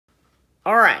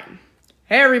Alright.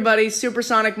 Hey everybody,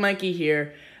 Supersonic Mikey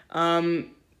here.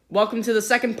 Welcome to the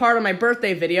second part of my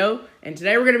birthday video, and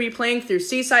today we're going to be playing through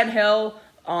Seaside Hill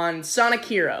on Sonic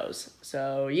Heroes.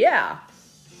 So, yeah.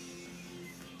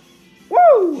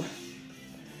 Woo!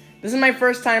 This is my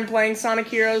first time playing Sonic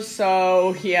Heroes,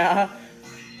 so, yeah.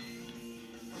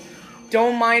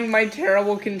 Don't mind my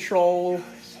terrible control.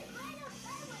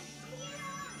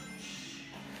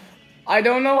 I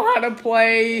don't know how to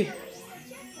play.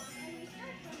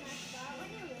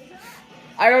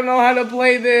 I don't know how to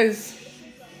play this.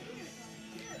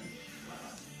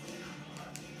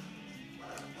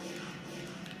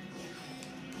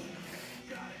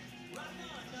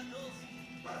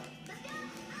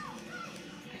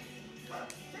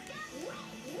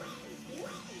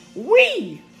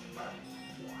 Whee!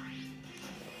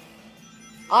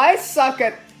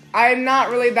 I'm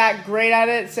not really that great at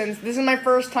it since this is my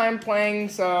first time playing,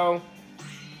 so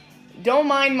don't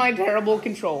mind my terrible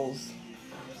controls.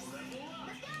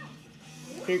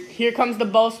 Here comes the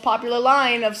most popular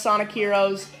line of Sonic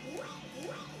Heroes.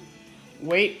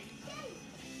 Wait.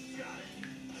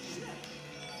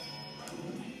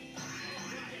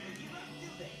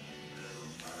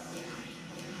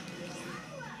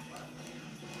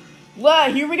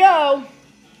 Well, here we go.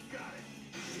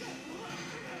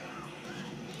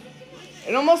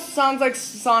 It almost sounds like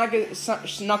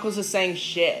Knuckles is saying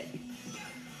shit.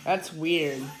 That's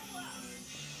weird.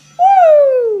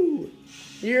 Woo!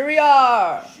 Here we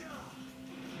are.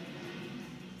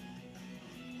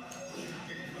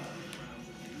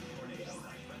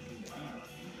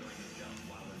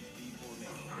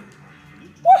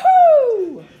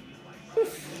 Woohoo!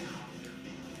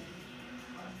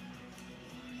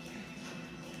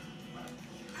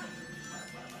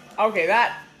 Okay,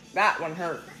 that one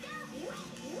hurt.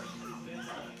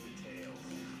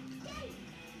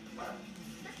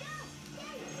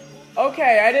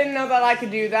 Okay, I didn't know that I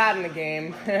could do that in the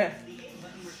game.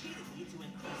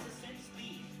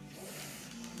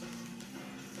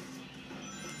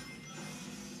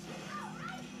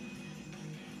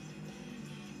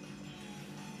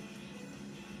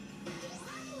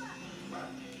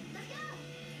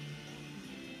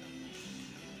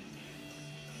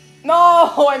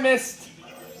 No, I missed.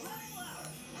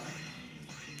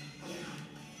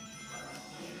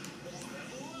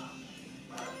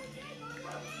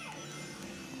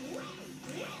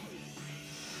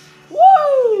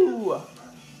 Woo!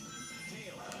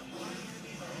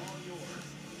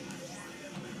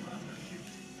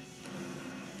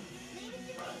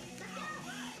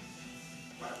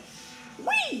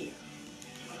 Whee!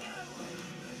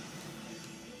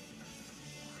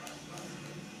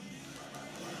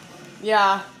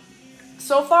 Yeah.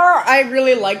 So far, I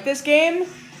really like this game.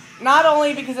 Not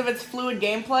only because of its fluid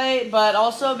gameplay, but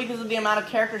also because of the amount of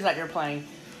characters that you're playing.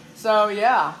 So,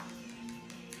 yeah.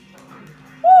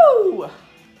 Woo!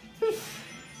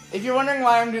 If you're wondering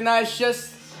why I'm doing that,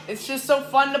 it's just so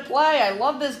fun to play. I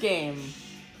love this game.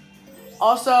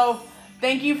 Also,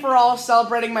 thank you for all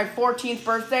celebrating my 14th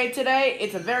birthday today.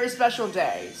 It's a very special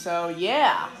day. So,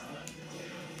 yeah.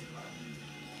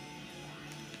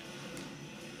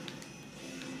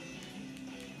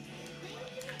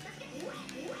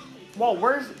 Whoa,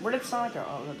 where did Sonic go?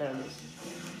 Oh, there it is.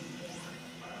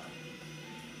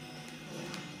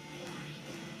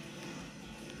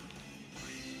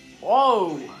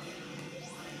 Whoa.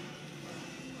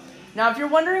 Now, if you're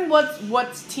wondering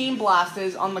what Team Blast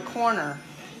is on the corner.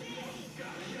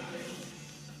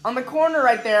 On the corner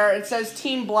right there, it says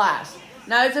Team Blast.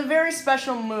 Now, it's a very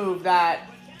special move that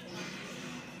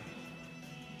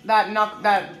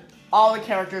all the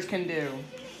characters can do.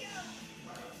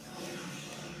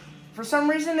 For some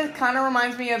reason, it kind of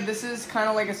reminds me of, this is kind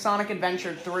of like a Sonic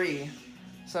Adventure 3.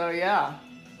 So, yeah.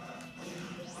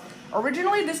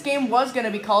 Originally, this game was going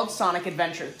to be called Sonic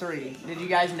Adventure 3. Did you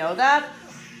guys know that?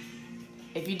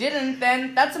 If you didn't,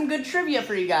 then that's some good trivia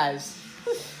for you guys.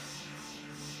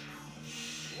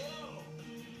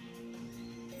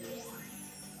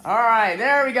 Alright,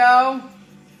 there we go.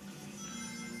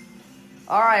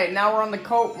 Alright, now we're on the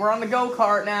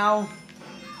go-kart now.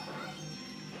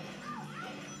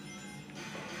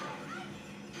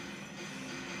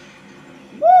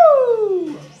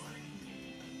 Woo!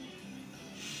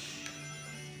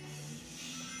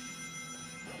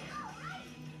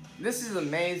 This is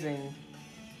amazing.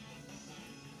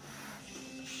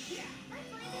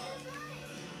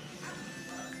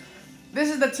 This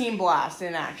is the Team Blast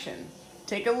in action.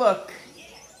 Take a look.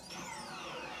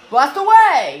 Blast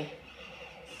away!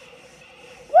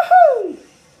 Woohoo!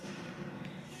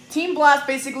 Team Blast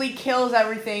basically kills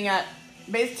everything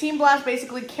Team Blast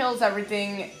basically kills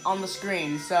everything on the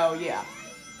screen, so yeah.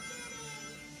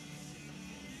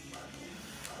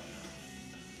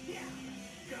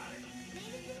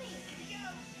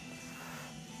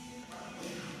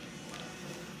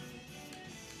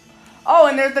 Oh,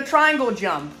 and there's the triangle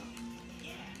jump.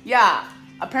 Yeah,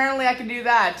 apparently I can do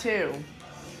that too.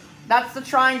 That's the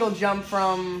triangle jump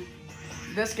from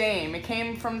this game. It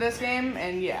came from this game,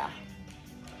 and yeah.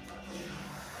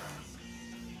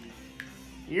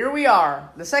 Here we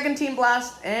are, the second team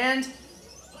blast, and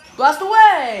blast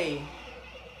away!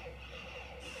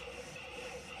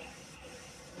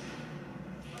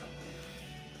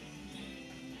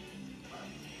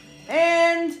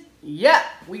 And yeah,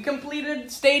 we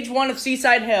completed stage 1 of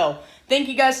Seaside Hill. Thank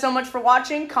you guys so much for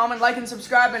watching. Comment, like, and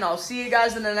subscribe, and I'll see you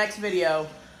guys in the next video.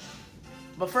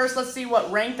 But first, let's see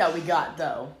what rank that we got,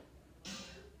 though.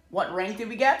 What rank did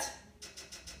we get?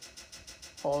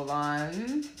 Hold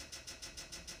on.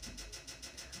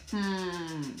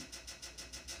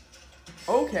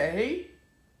 Okay.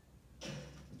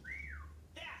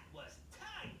 That was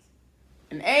tight.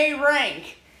 An A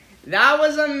rank. That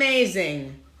was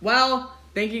amazing. Well,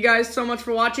 thank you guys so much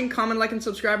for watching. Comment, like, and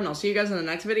subscribe, and I'll see you guys in the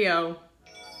next video.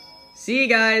 See you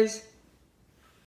guys.